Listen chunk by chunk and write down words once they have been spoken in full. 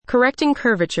correcting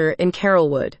curvature in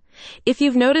Carrollwood. If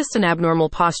you've noticed an abnormal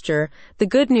posture, the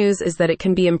good news is that it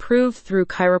can be improved through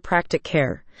chiropractic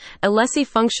care. Alessi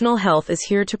Functional Health is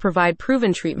here to provide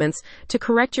proven treatments to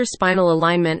correct your spinal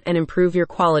alignment and improve your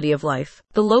quality of life.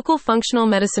 The local functional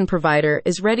medicine provider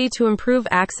is ready to improve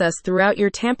access throughout your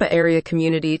Tampa area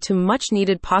community to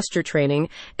much-needed posture training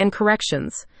and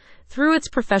corrections. Through its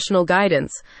professional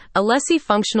guidance, Alessi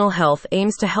Functional Health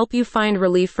aims to help you find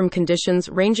relief from conditions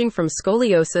ranging from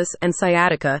scoliosis and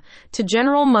sciatica to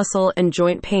general muscle and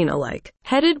joint pain alike.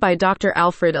 Headed by Dr.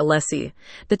 Alfred Alessi,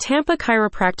 the Tampa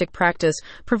Chiropractic practice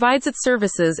provides its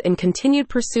services in continued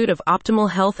pursuit of optimal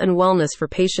health and wellness for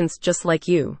patients just like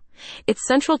you. Its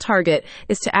central target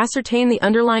is to ascertain the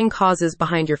underlying causes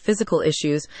behind your physical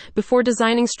issues before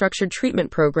designing structured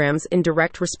treatment programs in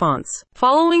direct response.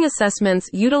 Following assessments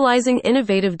utilizing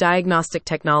innovative diagnostic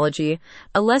technology,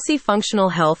 Alessi Functional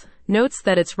Health notes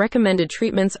that its recommended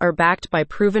treatments are backed by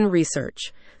proven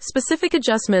research. Specific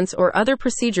adjustments or other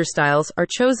procedure styles are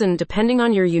chosen depending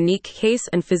on your unique case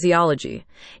and physiology,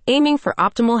 aiming for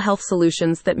optimal health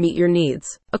solutions that meet your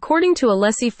needs. According to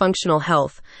Alessi Functional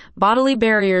Health, bodily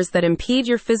barriers that impede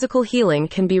your physical healing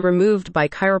can be removed by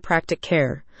chiropractic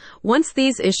care. Once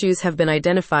these issues have been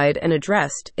identified and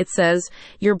addressed, it says,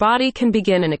 your body can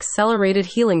begin an accelerated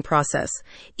healing process,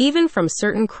 even from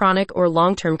certain chronic or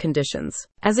long-term conditions.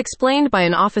 As explained by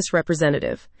an office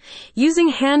representative, using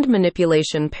hand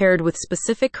manipulation paired with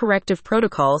specific corrective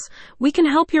protocols, we can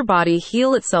help your body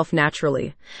heal itself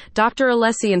naturally. Dr.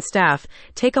 Alessi and staff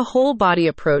take a whole-body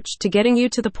approach to getting you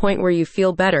to the point where you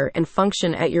feel better and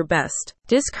function at your best.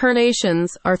 Disc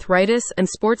herniations, arthritis, and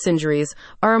sports injuries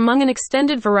are among an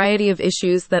extended variety of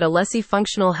issues that Alessi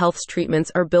Functional Health's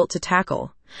treatments are built to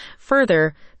tackle.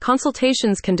 Further,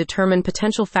 consultations can determine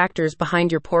potential factors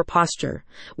behind your poor posture,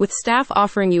 with staff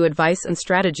offering you advice and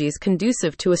strategies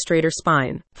conducive to a straighter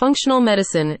spine. Functional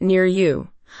medicine near you.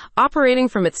 Operating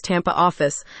from its Tampa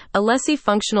office, Alessi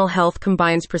Functional Health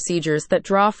combines procedures that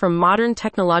draw from modern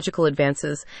technological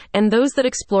advances and those that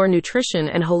explore nutrition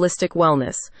and holistic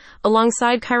wellness.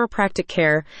 Alongside chiropractic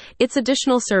care, its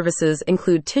additional services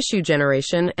include tissue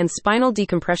generation and spinal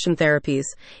decompression therapies,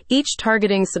 each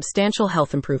targeting substantial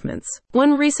health improvements.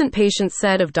 One recent patient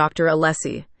said of Dr.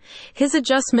 Alessi, his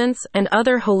adjustments and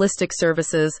other holistic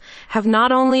services have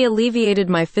not only alleviated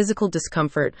my physical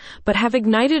discomfort, but have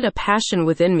ignited a passion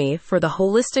within me for the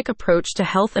holistic approach to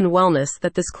health and wellness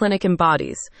that this clinic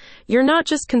embodies. You're not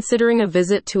just considering a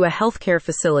visit to a healthcare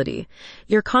facility,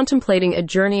 you're contemplating a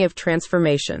journey of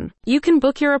transformation. You can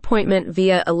book your appointment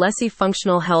via Alessi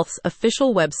Functional Health's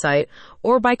official website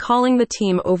or by calling the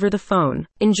team over the phone.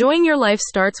 Enjoying your life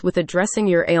starts with addressing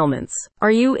your ailments.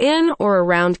 Are you in or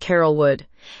around Carrollwood?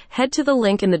 Head to the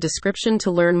link in the description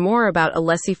to learn more about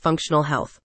Alessi Functional Health.